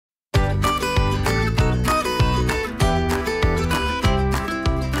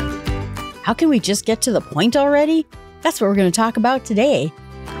How can we just get to the point already? That's what we're going to talk about today.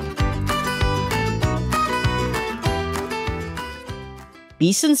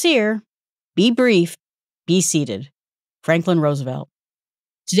 Be sincere, be brief, be seated. Franklin Roosevelt.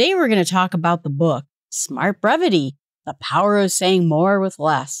 Today we're going to talk about the book, Smart Brevity, The Power of Saying More with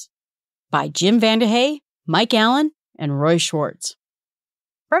Less, by Jim VandeHei, Mike Allen, and Roy Schwartz.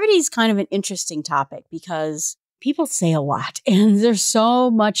 Brevity is kind of an interesting topic because people say a lot, and there's so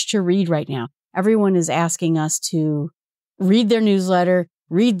much to read right now. Everyone is asking us to read their newsletter,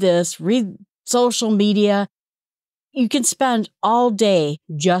 read this, read social media. You can spend all day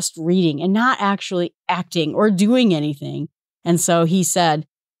just reading and not actually acting or doing anything. And so he said,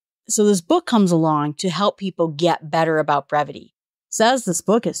 so this book comes along to help people get better about brevity. It says this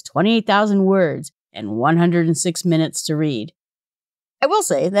book is 28,000 words and 106 minutes to read. I will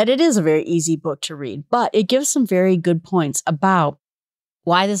say that it is a very easy book to read, but it gives some very good points about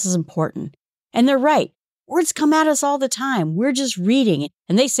why this is important. And they're right. Words come at us all the time. We're just reading it.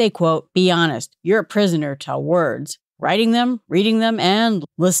 And they say, quote, be honest, you're a prisoner to words, writing them, reading them, and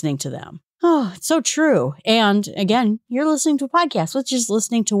listening to them. Oh, it's so true. And again, you're listening to a podcast, which is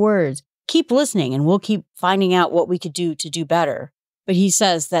listening to words. Keep listening and we'll keep finding out what we could do to do better. But he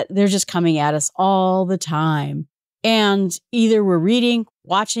says that they're just coming at us all the time. And either we're reading,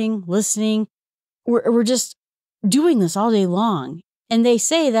 watching, listening, we're just doing this all day long. And they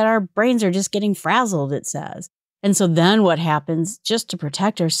say that our brains are just getting frazzled, it says. And so then what happens, just to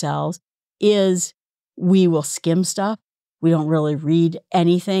protect ourselves, is we will skim stuff. We don't really read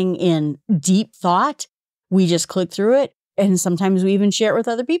anything in deep thought. We just click through it. And sometimes we even share it with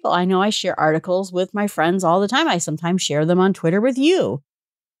other people. I know I share articles with my friends all the time. I sometimes share them on Twitter with you.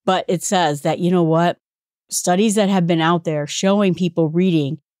 But it says that, you know what? Studies that have been out there showing people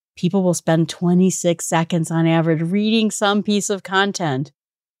reading, people will spend 26 seconds on average reading some piece of content.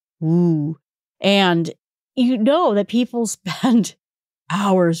 Ooh. And you know that people spend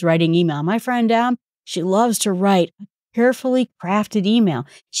hours writing email. My friend, she loves to write a carefully crafted email.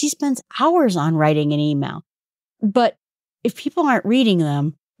 She spends hours on writing an email. But if people aren't reading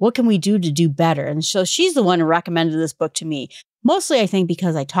them, what can we do to do better? And so she's the one who recommended this book to me. Mostly, I think,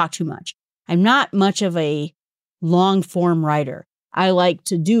 because I talk too much. I'm not much of a long form writer. I like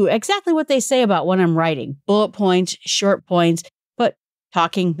to do exactly what they say about what I'm writing. Bullet points, short points, but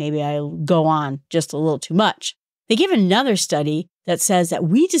talking, maybe I go on just a little too much. They give another study that says that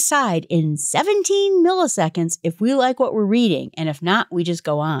we decide in 17 milliseconds if we like what we're reading, and if not, we just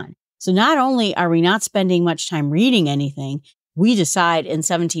go on. So not only are we not spending much time reading anything, we decide in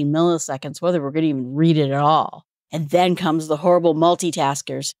 17 milliseconds whether we're going to even read it at all. And then comes the horrible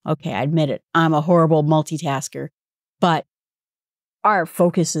multitaskers. Okay, I admit it. I'm a horrible multitasker. But our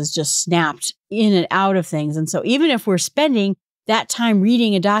focus is just snapped in and out of things. And so even if we're spending that time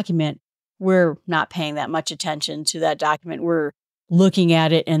reading a document, we're not paying that much attention to that document. We're looking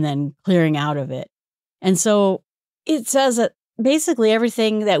at it and then clearing out of it. And so it says that basically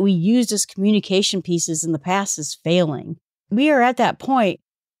everything that we used as communication pieces in the past is failing. We are at that point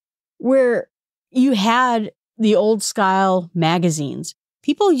where you had the old style magazines.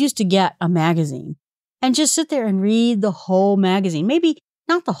 People used to get a magazine and just sit there and read the whole magazine. Maybe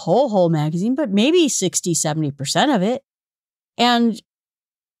not the whole magazine, but maybe 60, 70% of it. And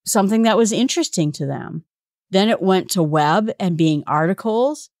something that was interesting to them. Then it went to web and being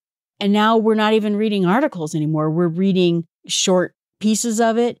articles. And now we're not even reading articles anymore. We're reading short pieces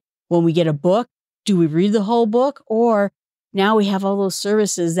of it. When we get a book, do we read the whole book? Or now we have all those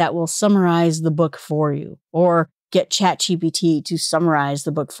services that will summarize the book for you or get ChatGPT to summarize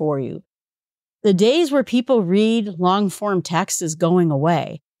the book for you. The days where people read long form text is going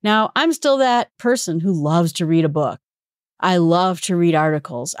away. Now, I'm still that person who loves to read a book. I love to read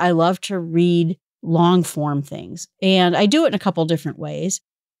articles. I love to read long form things. And I do it in a couple different ways.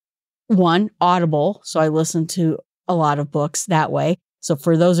 One, Audible. So I listen to a lot of books that way. So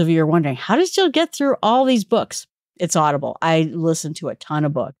for those of you who are wondering, how does Jill get through all these books? It's Audible. I listen to a ton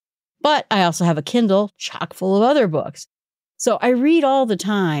of books, but I also have a Kindle chock full of other books. So I read all the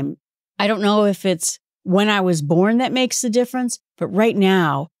time. I don't know if it's when I was born that makes the difference, but right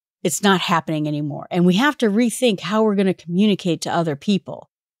now it's not happening anymore. And we have to rethink how we're going to communicate to other people,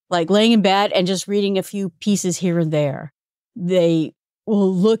 like laying in bed and just reading a few pieces here and there. They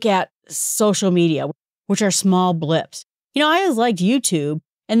will look at social media, which are small blips. You know, I always liked YouTube,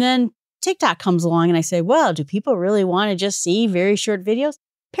 and then TikTok comes along and I say, well, do people really want to just see very short videos?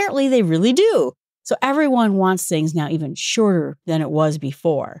 Apparently they really do. So everyone wants things now even shorter than it was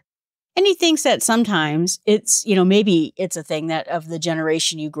before. And he thinks that sometimes it's, maybe it's a thing that of the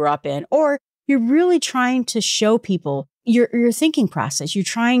generation you grew up in, or you're really trying to show people your thinking process. You're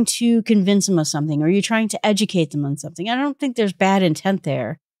trying to convince them of something, or you're trying to educate them on something. I don't think there's bad intent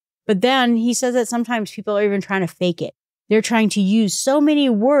there. But then he says that sometimes people are even trying to fake it. They're trying to use so many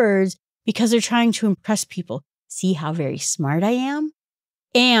words because they're trying to impress people. See how very smart I am?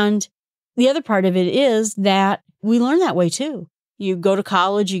 And the other part of it is that we learn that way too. You go to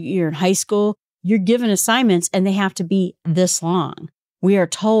college, you're in high school, you're given assignments and they have to be this long. We are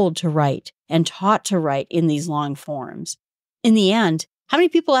told to write and taught to write in these long forms. In the end, how many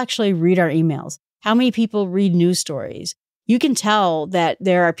people actually read our emails? How many people read news stories? You can tell that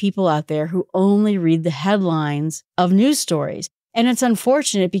there are people out there who only read the headlines of news stories. And it's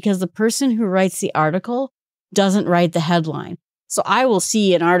unfortunate because the person who writes the article doesn't write the headline. So I will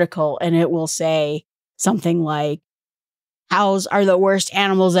see an article and it will say something like, cows are the worst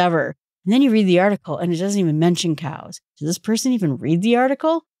animals ever. And then you read the article and it doesn't even mention cows. Does this person even read the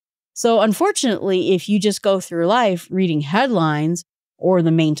article? So unfortunately, if you just go through life reading headlines or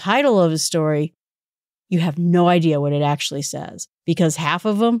the main title of a story, you have no idea what it actually says, because half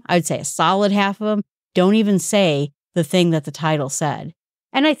of them, I'd say a solid half of them, don't even say the thing that the title said.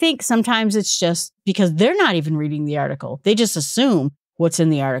 And I think sometimes it's just because they're not even reading the article. They just assume what's in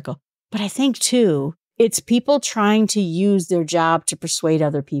the article. But I think too, it's people trying to use their job to persuade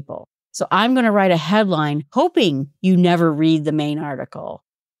other people. So I'm going to write a headline hoping you never read the main article,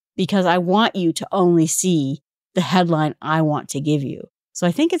 because I want you to only see the headline I want to give you. So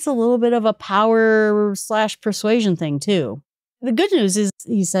I think it's a little bit of a power/persuasion thing too. The good news is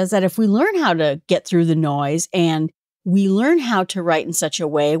he says that if we learn how to get through the noise and we learn how to write in such a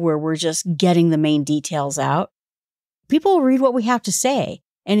way where we're just getting the main details out, people will read what we have to say.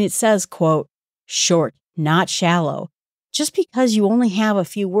 And it says, quote, short, not shallow. Just because you only have a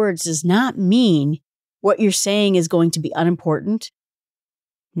few words does not mean what you're saying is going to be unimportant,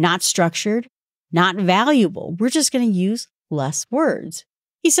 not structured, not valuable. We're just going to use less words.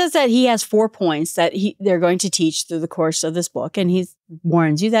 He says that he has 4 points that they're going to teach through the course of this book. And he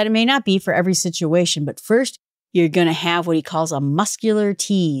warns you that it may not be for every situation. But first, you're going to have what he calls a muscular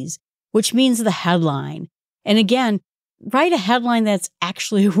tease, which means the headline. And again, write a headline that's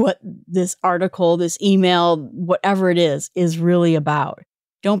actually what this article, this email, whatever it is really about.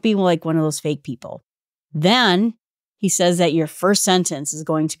 Don't be like one of those fake people. Then he says that your first sentence is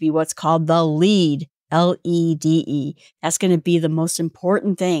going to be what's called the lead, L-E-D-E. That's going to be the most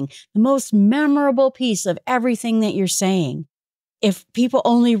important thing, the most memorable piece of everything that you're saying. If people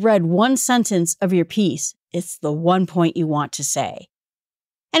only read one sentence of your piece, it's the one point you want to say.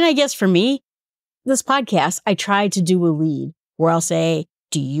 And I guess for me, this podcast, I tried to do a lead where I'll say,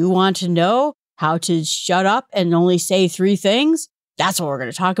 do you want to know how to shut up and only say 3 things? That's what we're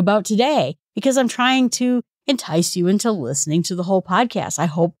going to talk about today, because I'm trying to entice you into listening to the whole podcast. I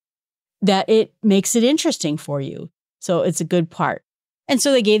hope that it makes it interesting for you. So it's a good part. And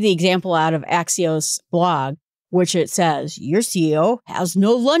so they gave the example out of Axios blog, which it says, your CEO has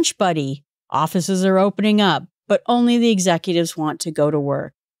no lunch buddy. Offices are opening up, but only the executives want to go to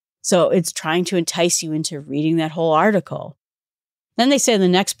work. So it's trying to entice you into reading that whole article. Then they say the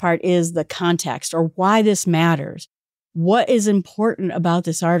next part is the context, or why this matters. What is important about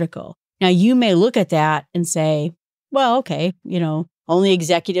this article? Now, you may look at that and say, well, okay, only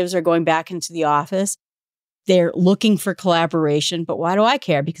executives are going back into the office. They're looking for collaboration, but why do I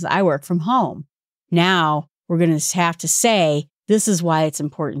care? Because I work from home. Now, we're going to have to say, this is why it's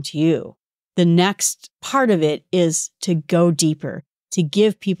important to you. The next part of it is to go deeper, to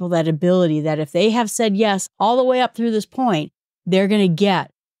give people that ability that if they have said yes all the way up through this point, they're going to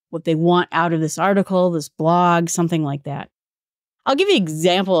get what they want out of this article, this blog, something like that. I'll give you an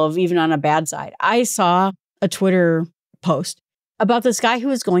example of even on a bad side. I saw a Twitter post about this guy who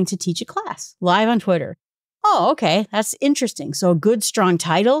was going to teach a class live on Twitter. Oh, okay, that's interesting. So a good, strong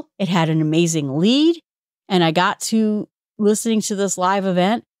title. It had an amazing lead. And I got to listening to this live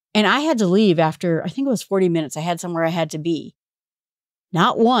event. And I had to leave after, I think it was 40 minutes. I had somewhere I had to be.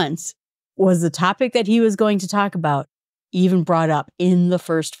 Not once was the topic that he was going to talk about even brought up in the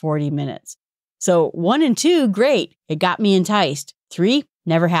first 40 minutes. So 1 and 2, great. It got me enticed. 3,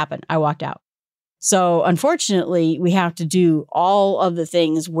 never happened. I walked out. So unfortunately, we have to do all of the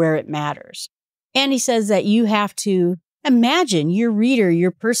things where it matters. And he says that you have to imagine your reader,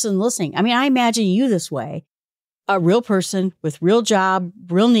 your person listening. I mean, I imagine you this way, a real person with real job,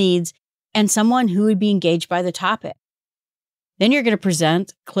 real needs, and someone who would be engaged by the topic. Then you're going to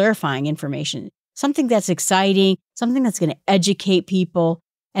present clarifying information, something that's exciting, something that's going to educate people.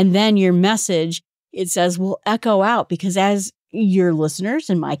 And then your message, it says, will echo out, because as your listeners,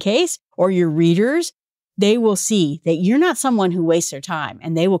 in my case, or your readers, they will see that you're not someone who wastes their time,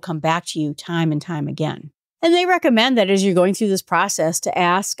 and they will come back to you time and time again. And they recommend that as you're going through this process to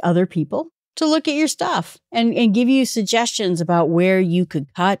ask other people to look at your stuff and give you suggestions about where you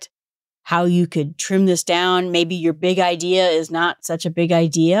could cut, how you could trim this down. Maybe your big idea is not such a big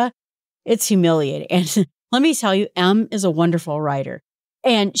idea. It's humiliating. And let me tell you, Em is a wonderful writer,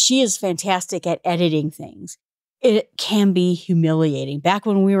 and she is fantastic at editing things. It can be humiliating. Back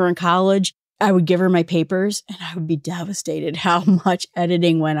when we were in college, I would give her my papers and I would be devastated how much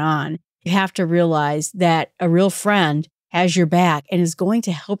editing went on. You have to realize that a real friend has your back and is going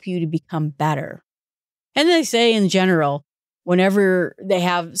to help you to become better. And they say in general, whenever they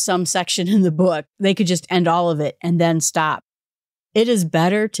have some section in the book, they could just end all of it and then stop. It is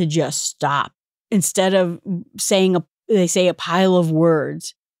better to just stop instead of they say a pile of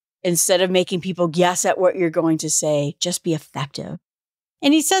words. Instead of making people guess at what you're going to say, just be effective.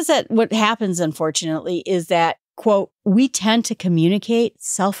 And he says that what happens, unfortunately, is that, quote, we tend to communicate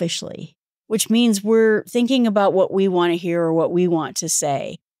selfishly, which means we're thinking about what we want to hear or what we want to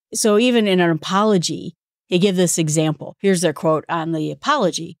say. So even in an apology, he gives this example. Here's their quote on the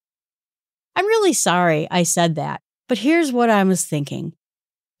apology. I'm really sorry I said that, but here's what I was thinking.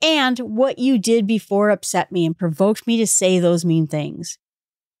 And what you did before upset me and provoked me to say those mean things.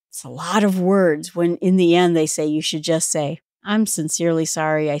 It's a lot of words when in the end they say you should just say, I'm sincerely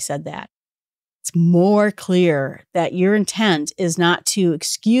sorry I said that. It's more clear that your intent is not to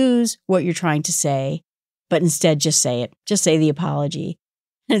excuse what you're trying to say, but instead just say it. Just say the apology.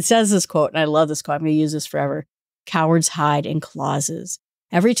 And it says this quote, and I love this quote. I'm going to use this forever. Cowards hide in clauses.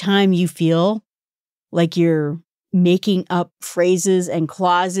 Every time you feel like you're making up phrases and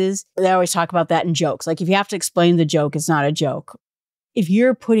clauses, they always talk about that in jokes. Like if you have to explain the joke, it's not a joke. If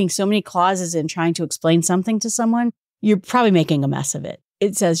you're putting so many clauses in trying to explain something to someone, you're probably making a mess of it.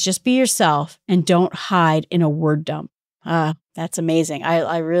 It says, just be yourself and don't hide in a word dump. That's amazing.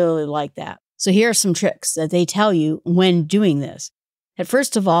 I really like that. So here are some tricks that they tell you when doing this. That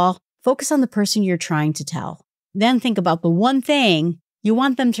first of all, focus on the person you're trying to tell. Then think about the one thing you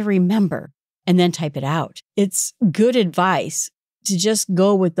want them to remember and then type it out. It's good advice to just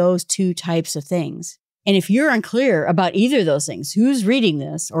go with those two types of things. And if you're unclear about either of those things, who's reading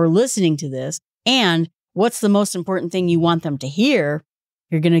this or listening to this, and what's the most important thing you want them to hear,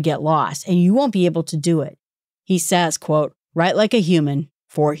 you're going to get lost and you won't be able to do it. He says, quote, write like a human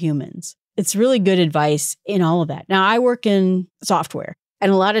for humans. It's really good advice in all of that. Now, I work in software,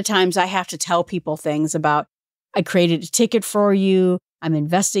 and a lot of times I have to tell people things about, I created a ticket for you, I'm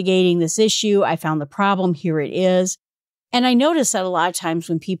investigating this issue, I found the problem, here it is. And I notice that a lot of times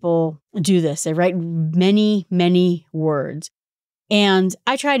when people do this, they write many, many words. And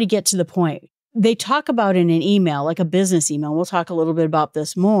I try to get to the point. They talk about in an email, like a business email, we'll talk a little bit about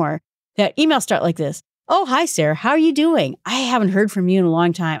this more, that emails start like this. Oh, hi, Sarah. How are you doing? I haven't heard from you in a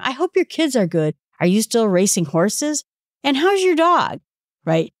long time. I hope your kids are good. Are you still racing horses? And how's your dog?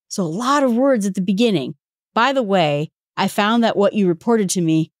 Right? So a lot of words at the beginning. By the way, I found that what you reported to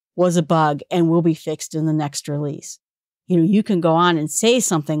me was a bug and will be fixed in the next release. You can go on and say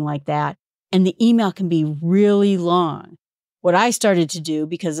something like that, and the email can be really long. What I started to do,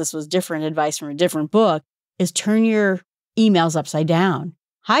 because this was different advice from a different book, is turn your emails upside down.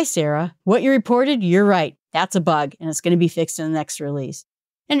 Hi, Sarah. What you reported, you're right. That's a bug, and it's going to be fixed in the next release.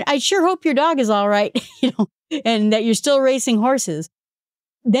 And I sure hope your dog is all right, and that you're still racing horses.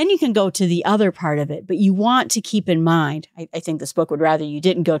 Then you can go to the other part of it, but you want to keep in mind, I think this book would rather you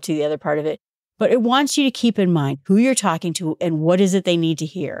didn't go to the other part of it, but it wants you to keep in mind who you're talking to and what is it they need to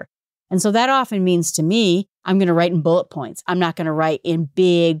hear. And so that often means to me, I'm going to write in bullet points. I'm not going to write in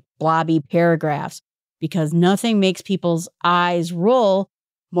big, blobby paragraphs because nothing makes people's eyes roll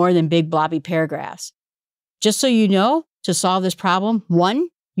more than big, blobby paragraphs. Just so you know, to solve this problem, 1,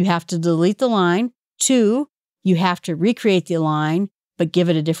 you have to delete the line. 2, you have to recreate the line, but give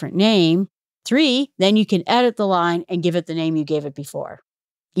it a different name. 3, then you can edit the line and give it the name you gave it before.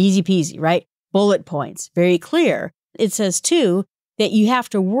 Easy peasy, right? Bullet points, very clear. It says, too, that you have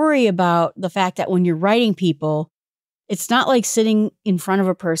to worry about the fact that when you're writing people, it's not like sitting in front of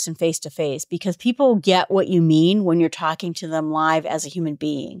a person face to face because people get what you mean when you're talking to them live as a human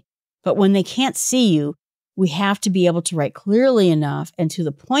being. But when they can't see you, we have to be able to write clearly enough and to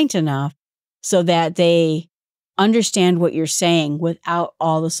the point enough so that they understand what you're saying without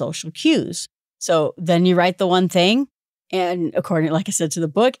all the social cues. So then you write the one thing, and according, like I said, to the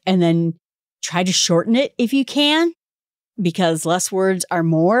book, and then try to shorten it if you can, because less words are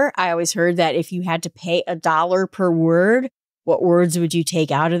more. I always heard that if you had to pay $1 per word, what words would you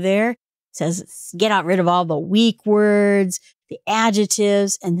take out of there? It says, get rid of all the weak words, the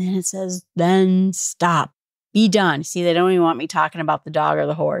adjectives, and then it says, then stop. Be done. See, they don't even want me talking about the dog or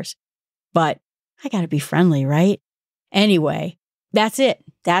the horse. But I got to be friendly, right? Anyway, that's it.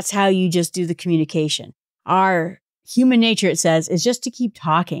 That's how you just do the communication. Our human nature, it says, is just to keep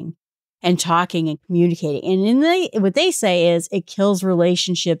talking and communicating. And what they say is it kills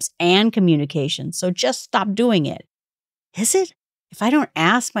relationships and communication. So just stop doing it. Is it? If I don't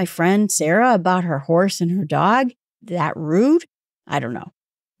ask my friend Sarah about her horse and her dog, that rude? I don't know.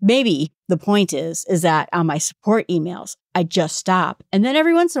 Maybe the point is that on my support emails, I just stop. And then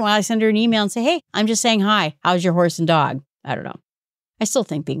every once in a while, I send her an email and say, hey, I'm just saying hi. How's your horse and dog? I don't know. I still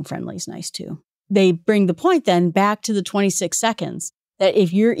think being friendly is nice too. They bring the point then back to the 26 seconds, that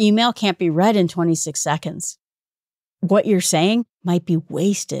if your email can't be read in 26 seconds, what you're saying might be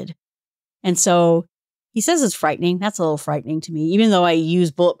wasted. And so he says it's frightening. That's a little frightening to me, even though I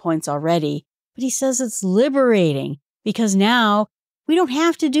use bullet points already. But he says it's liberating because now we don't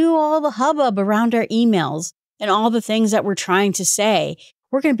have to do all the hubbub around our emails and all the things that we're trying to say.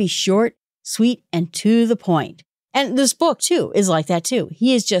 We're going to be short, sweet, and to the point. And this book, too, is like that, too.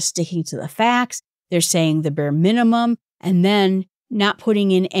 He is just sticking to the facts. They're saying the bare minimum and then not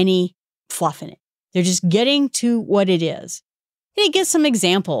putting in any fluff in it. They're just getting to what it is. And he gives some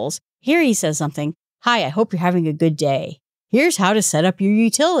examples. Here he says something. Hi, I hope you're having a good day. Here's how to set up your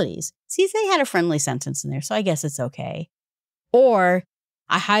utilities. See, they had a friendly sentence in there, so I guess it's okay. Or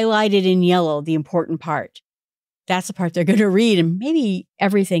I highlighted in yellow the important part. That's the part they're going to read and maybe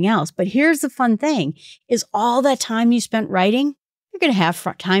everything else. But here's the fun thing is all that time you spent writing, you're going to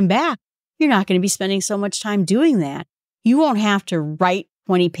have time back. You're not going to be spending so much time doing that. You won't have to write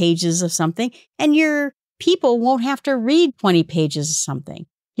 20 pages of something and your people won't have to read 20 pages of something.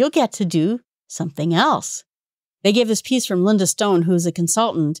 You'll get to do something else. They gave this piece from Linda Stone, who's a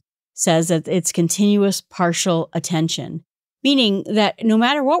consultant, says that it's continuous partial attention. Meaning that no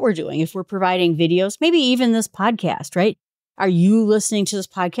matter what we're doing, if we're providing videos, maybe even this podcast, right? Are you listening to this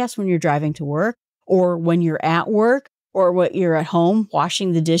podcast when you're driving to work or when you're at work or when you're at home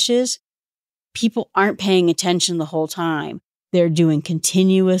washing the dishes? People aren't paying attention the whole time. They're doing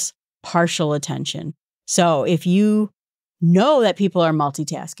continuous partial attention. So if you know that people are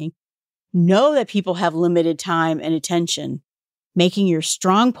multitasking, know that people have limited time and attention, making your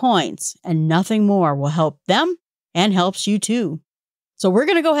strong points and nothing more will help them and helps you too. So we're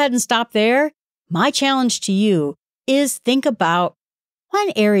going to go ahead and stop there. My challenge to you is think about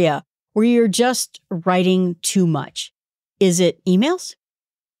one area where you're just writing too much. Is it emails?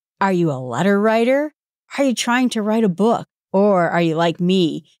 Are you a letter writer? Are you trying to write a book? Or are you like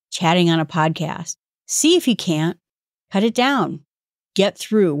me, chatting on a podcast? See if you can't. Cut it down. Get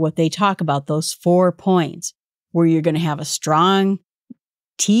through what they talk about, those 4 points, where you're going to have a strong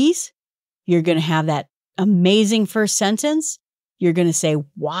tease. You're going to have that amazing first sentence. You're going to say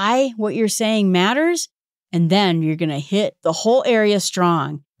why what you're saying matters. And then you're going to hit the whole area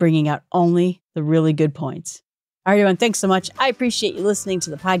strong, bringing out only the really good points. All right, everyone, thanks so much. I appreciate you listening to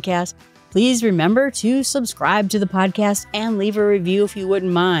the podcast. Please remember to subscribe to the podcast and leave a review if you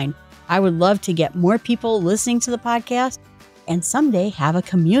wouldn't mind. I would love to get more people listening to the podcast and someday have a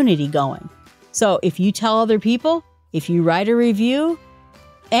community going. So if you tell other people, if you write a review,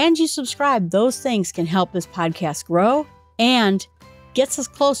 and you subscribe, those things can help this podcast grow and gets us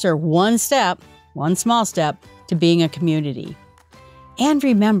closer one small step to being a community. And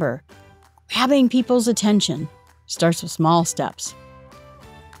remember, grabbing people's attention starts with small steps.